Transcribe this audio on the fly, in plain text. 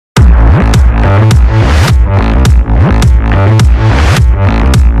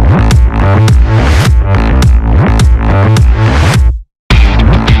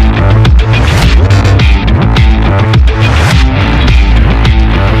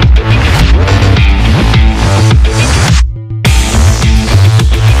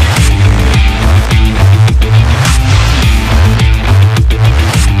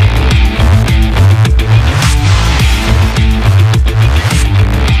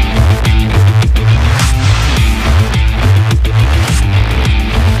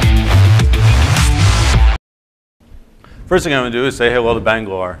First thing I'm going to do is say hello to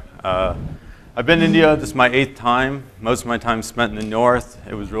Bangalore. I've been in India. This is my 8th time. Most of my time spent in the north.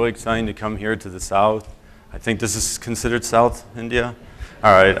 It was really exciting to come here to the south. I think this is considered South India.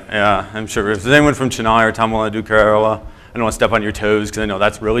 All right, yeah, I'm sure. If there's anyone from Chennai or Tamil Nadu, Kerala, I don't want to step on your toes because I know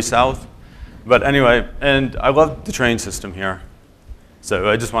that's really south. But anyway, and I love the train system here. So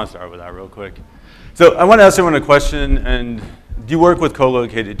I just want to start with that real quick. So I want to ask everyone a question, and do you work with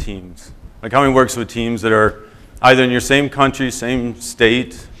co-located teams? Like how many works with teams that are either in your same country, same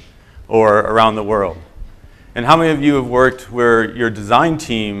state, or around the world? And how many of you have worked where your design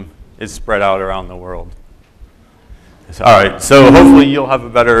team is spread out around the world? All right, so hopefully you'll have a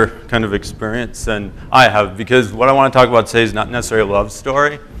better kind of experience than I have, because what I want to talk about today is not necessarily a love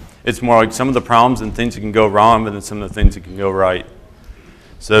story. It's more like some of the problems and things that can go wrong, but then some of the things that can go right.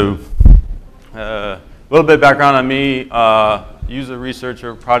 So a little bit of background on me, user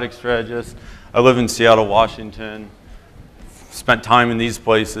researcher, product strategist. I live in Seattle, Washington. Spent time in these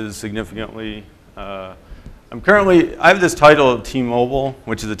places significantly. I have this title at T-Mobile,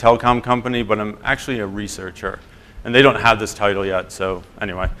 which is a telecom company, but I'm actually a researcher. And they don't have this title yet, so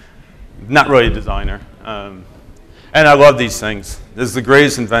anyway, not really a designer. And I love these things. This is the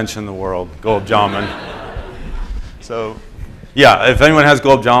greatest invention in the world, gulab jamun. So yeah, if anyone has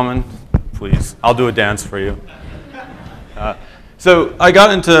gulab jamun, please, I'll do a dance for you. So I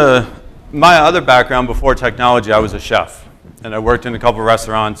got into my other background before technology. I was a chef, and I worked in a couple of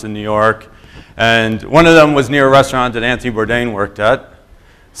restaurants in New York, and one of them was near a restaurant that Anthony Bourdain worked at.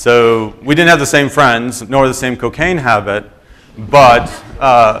 So we didn't have the same friends, nor the same cocaine habit, but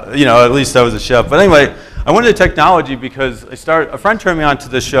you know, at least I was a chef. But anyway, I went into technology because a friend turned me on to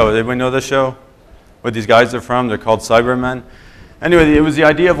this show. Anybody know this show? What these guys are from? They're called Cybermen. Anyway, it was the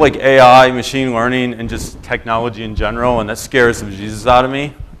idea of like AI, machine learning, and just technology in general, and that scares the Jesus out of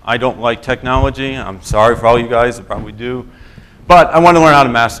me. I don't like technology. I'm sorry for all you guys that probably do. But I want to learn how to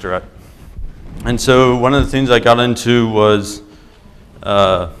master it. And so one of the things I got into was,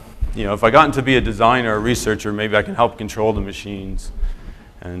 you know, if I got into be a designer or a researcher, maybe I can help control the machines.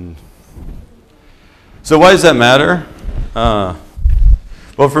 And so why does that matter?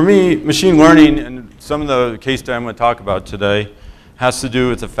 Well, for me, machine learning, and some of the case study I'm going to talk about today, has to do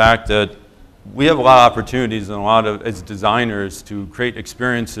with the fact that we have a lot of opportunities and a lot of, as designers, to create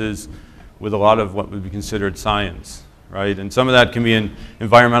experiences with a lot of what would be considered science, right? And some of that can be in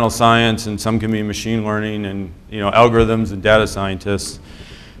environmental science, and some can be in machine learning, and you know, algorithms and data scientists.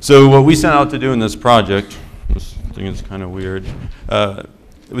 So what we set out to do in this project, this thing is kind of weird, it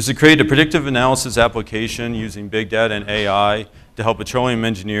was to create a predictive analysis application using big data and AI to help petroleum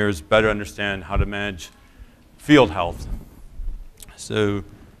engineers better understand how to manage field health. So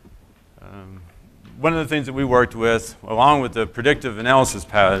one of the things that we worked with, along with the predictive analysis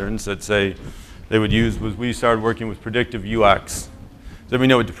patterns that say they would use, was we started working with predictive UX. Does everybody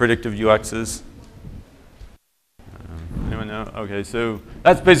know what the predictive UX is? Anyone know? Okay, so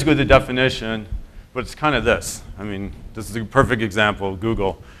that's basically the definition, but it's kind of this. I mean, this is a perfect example of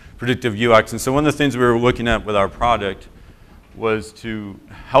Google, predictive UX. And so one of the things we were looking at with our product was to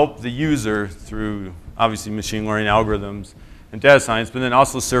help the user through, obviously, machine learning algorithms and data science, but then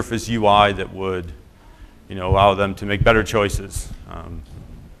also surface UI that would, you know, allow them to make better choices.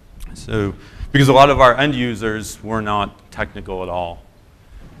 So, because a lot of our end users were not technical at all.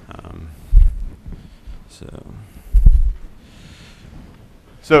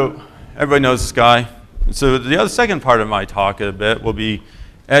 So everybody knows this guy. So the other second part of my talk a bit will be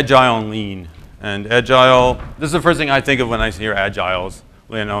Agile and Lean. And Agile, this is the first thing I think of when I hear Agile, is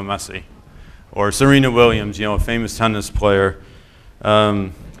Lionel Messi. Or Serena Williams, you know, a famous tennis player.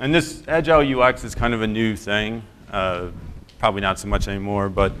 And this Agile UX is kind of a new thing. Probably not so much anymore,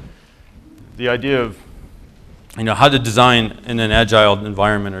 but the idea of, you know, how to design in an Agile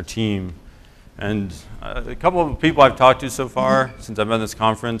environment or team. And a couple of people I've talked to so far, since I've been at this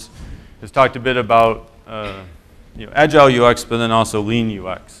conference, has talked a bit about you know, Agile UX, but then also Lean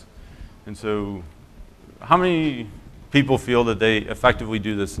UX. And so how many people feel that they effectively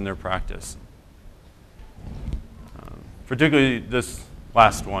do this in their practice? Particularly this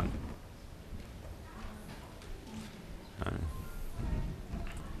last one.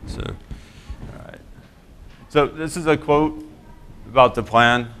 So, all right. So this is a quote about the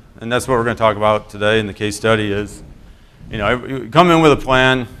plan, and that's what we're going to talk about today in the case study is, you come in with a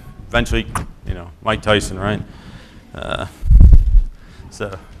plan, eventually, Mike Tyson, right?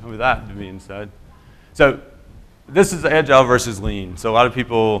 So with that being said, so this is Agile versus Lean. So a lot of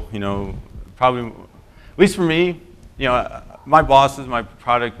people, probably, at least for me, my bosses, my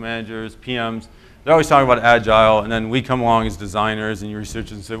product managers, PMs, they're always talking about Agile, and then we come along as designers and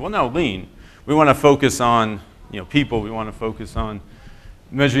researchers and say, well, no, Lean. We want to focus on, people. We want to focus on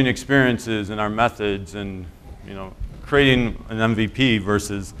measuring experiences and our methods and, creating an MVP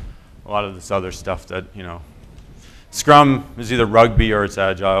versus a lot of this other stuff that, Scrum is either rugby or it's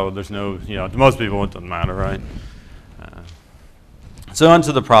Agile. There's no, to most people it doesn't matter, right? So on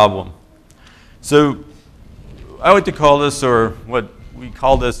to the problem. So I like to call this, or what we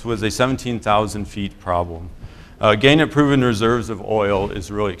call this was a 17,000 feet problem. Gain at proven reserves of oil is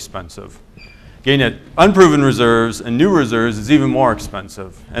really expensive. Gain at unproven reserves and new reserves is even more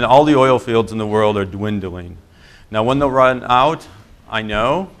expensive. And all the oil fields in the world are dwindling. Now when they'll run out, I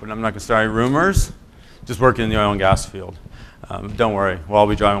know, but I'm not going to start any rumors. Just working in the oil and gas field. Don't worry, we'll all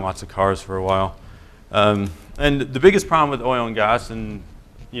be driving lots of cars for a while. And the biggest problem with oil and gas and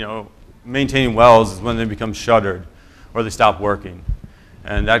maintaining wells is when they become shuttered or they stop working.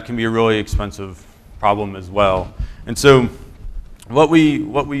 And that can be a really expensive problem as well. And so what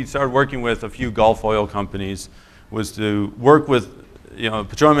we started working with a few Gulf oil companies was to work with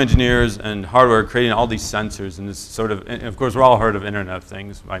petroleum engineers and hardware creating all these sensors and this sort of, and of course we're all heard of Internet of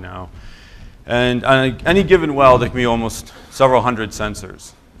Things by now. And on any given well, there can be almost several hundred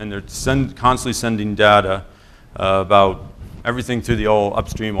sensors. And they're constantly sending data about everything through the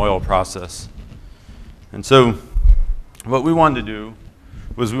upstream oil process. And so what we wanted to do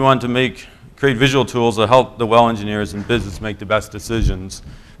was we wanted to create visual tools that help the well engineers and business make the best decisions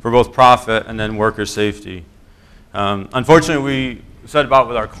for both profit and then worker safety. Unfortunately, we set about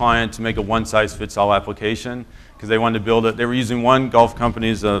with our client to make a one-size-fits-all application because they wanted to build it. They were using one Gulf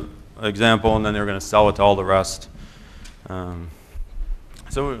company as an example, and then they were going to sell it to all the rest.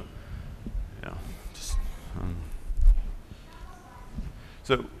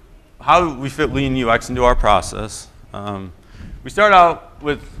 So how do we fit Lean UX into our process? We start out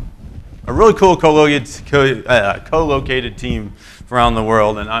with a really cool co-located team from around the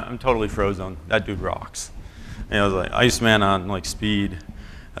world, and I'm totally frozen. That dude rocks. Like Iceman on speed.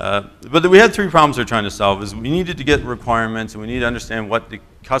 But we had three problems we're trying to solve. Is we needed to get requirements, and we needed to understand what the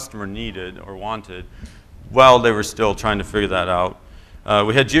customer needed or wanted while they were still trying to figure that out.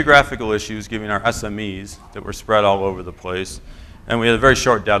 We had geographical issues, giving our SMEs that were spread all over the place. And we had a very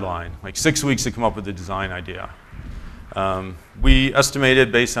short deadline, like 6 weeks to come up with a design idea. We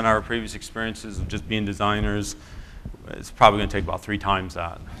estimated, based on our previous experiences of just being designers, it's probably going to take about 3 times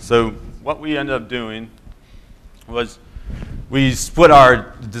that. So what we ended up doing was we split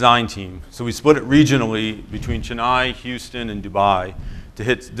our design team. So we split it regionally between Chennai, Houston, and Dubai to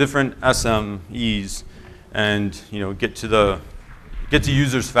hit different SMEs and get to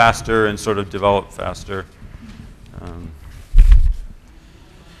users faster and sort of develop faster.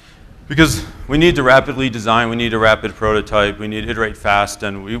 Because we need to rapidly design, we need a rapid prototype, we need to iterate fast,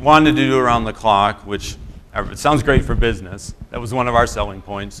 and we wanted to do around the clock, which it sounds great for business. That was one of our selling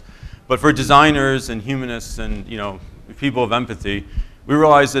points. But for designers and humanists and people of empathy, we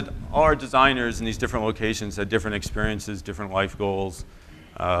realized that all our designers in these different locations had different experiences, different life goals.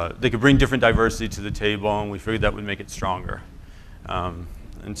 They could bring different diversity to the table, and we figured that would make it stronger.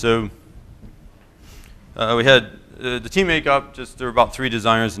 And so we had the team makeup, there were about 3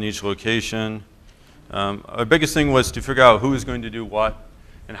 designers in each location. Our biggest thing was to figure out who was going to do what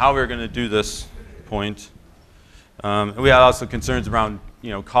and how we were going to do this point. And we had also concerns around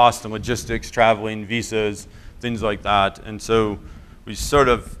cost and logistics, traveling, visas, things like that. And so we sort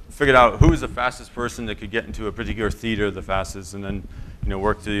of figured out who was the fastest person that could get into a particular theater the fastest, and then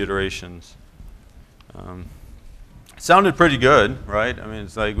work through the iterations. It sounded pretty good, right? I mean,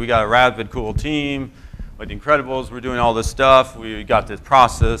 it's like we got a rapid, cool team. Like the Incredibles, we're doing all this stuff. We got this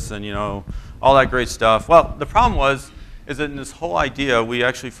process and all that great stuff. Well, the problem is that in this whole idea, we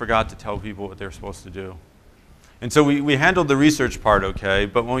actually forgot to tell people what they were supposed to do. And so we handled the research part okay,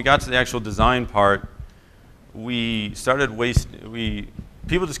 but when we got to the actual design part, we started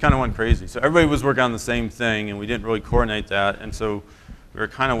people just kind of went crazy. So everybody was working on the same thing, and we didn't really coordinate that, and so we were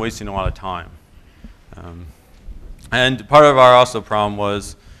kind of wasting a lot of time. And part of our also problem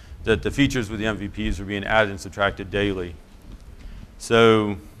was that the features with the MVPs were being added and subtracted daily.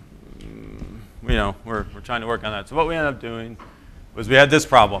 So, we're trying to work on that. So what we ended up doing was we had this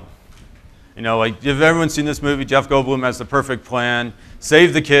problem. You know, like, if everyone's seen this movie, Jeff Goldblum has the perfect plan,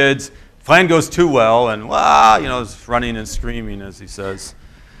 save the kids, plan goes too well, and wow, you know, it's running and screaming, as he says.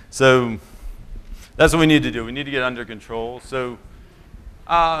 So that's what we need to do. We need to get under control. So,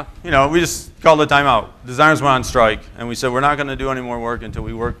 you know, we just called a timeout. Designers went on strike, and we said we're not going to do any more work until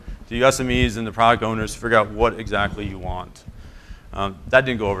we work the SMEs and the product owners to figure out what exactly you want. That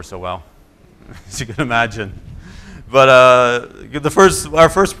didn't go over so well, as you can imagine. But our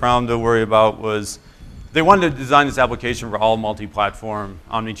first problem to worry about was they wanted to design this application for all multi-platform,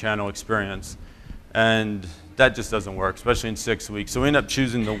 omni-channel experience. And that just doesn't work, especially in 6 weeks. So we ended up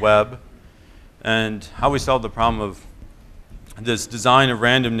choosing the web. And how we solved the problem of this design of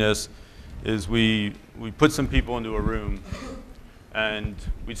randomness is we put some people into a room, and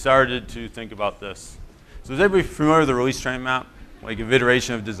we started to think about this. So is everybody familiar with the release train map? Like an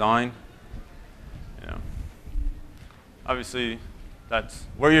iteration of design? You know, obviously, that's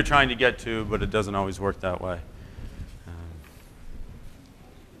where you're trying to get to, but it doesn't always work that way.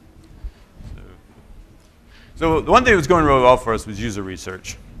 So the one thing that was going really well for us was user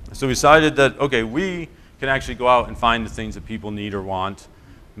research. So we decided that, okay, we can actually go out and find the things that people need or want,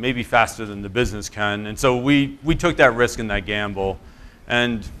 maybe faster than the business can. And so we took that risk and that gamble.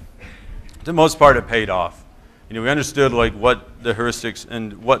 And for the most part, it paid off. You know, we understood like what the heuristics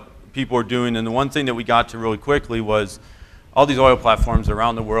and what people were doing. And the one thing that we got to really quickly was all these oil platforms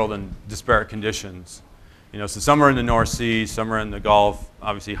around the world in disparate conditions. You know, so some are in the North Sea, some are in the Gulf,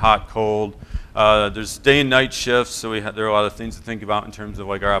 obviously hot, cold. There's day and night shifts, so there are a lot of things to think about in terms of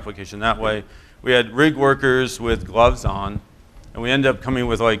like our application that way. We had rig workers with gloves on, and we ended up coming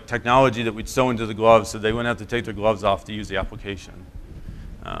with like technology that we'd sew into the gloves so they wouldn't have to take their gloves off to use the application.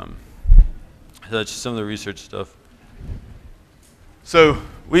 So that's just some of the research stuff. So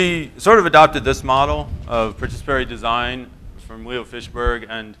we sort of adopted this model of participatory design from Leo Fishberg,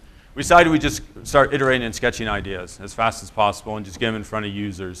 and we decided we'd just start iterating and sketching ideas as fast as possible and just get them in front of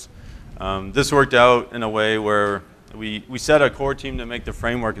users. This worked out in a way where we set a core team to make the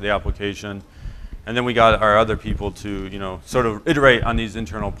framework of the application, and then we got our other people to, you know, sort of iterate on these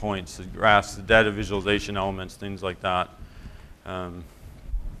internal points, the graphs, the data visualization elements, things like that.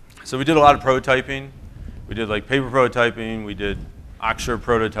 So we did a lot of prototyping. We did like paper prototyping, we did Oxford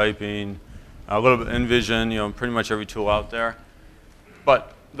prototyping, a little bit InVision, you know, pretty much every tool out there.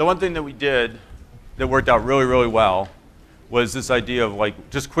 But the one thing that we did that worked out really, really well was this idea of like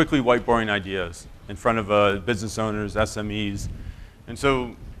just quickly whiteboarding ideas in front of business owners, SMEs. And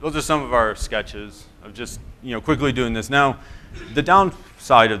so those are some of our sketches of just, you know, quickly doing this. Now, the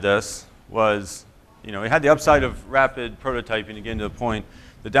downside of this was, you know, it had the upside of rapid prototyping, again to the point.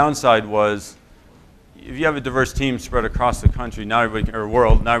 The downside was if you have a diverse team spread across the country, not everybody, or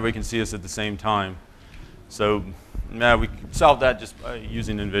world, not everybody can see us at the same time. So we solved that just by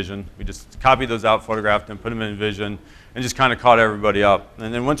using InVision. We just copied those out, photographed them, put them in InVision, and just kind of caught everybody up.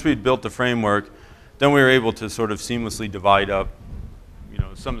 And then once we'd built the framework, then we were able to sort of seamlessly divide up, you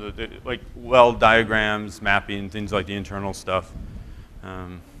know, some of the like well diagrams, mapping, things like the internal stuff.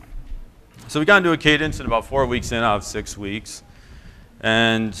 So we got into a cadence in about 4 weeks in out of 6 weeks.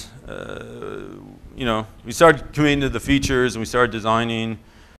 And you know, we started committing to the features and we started designing.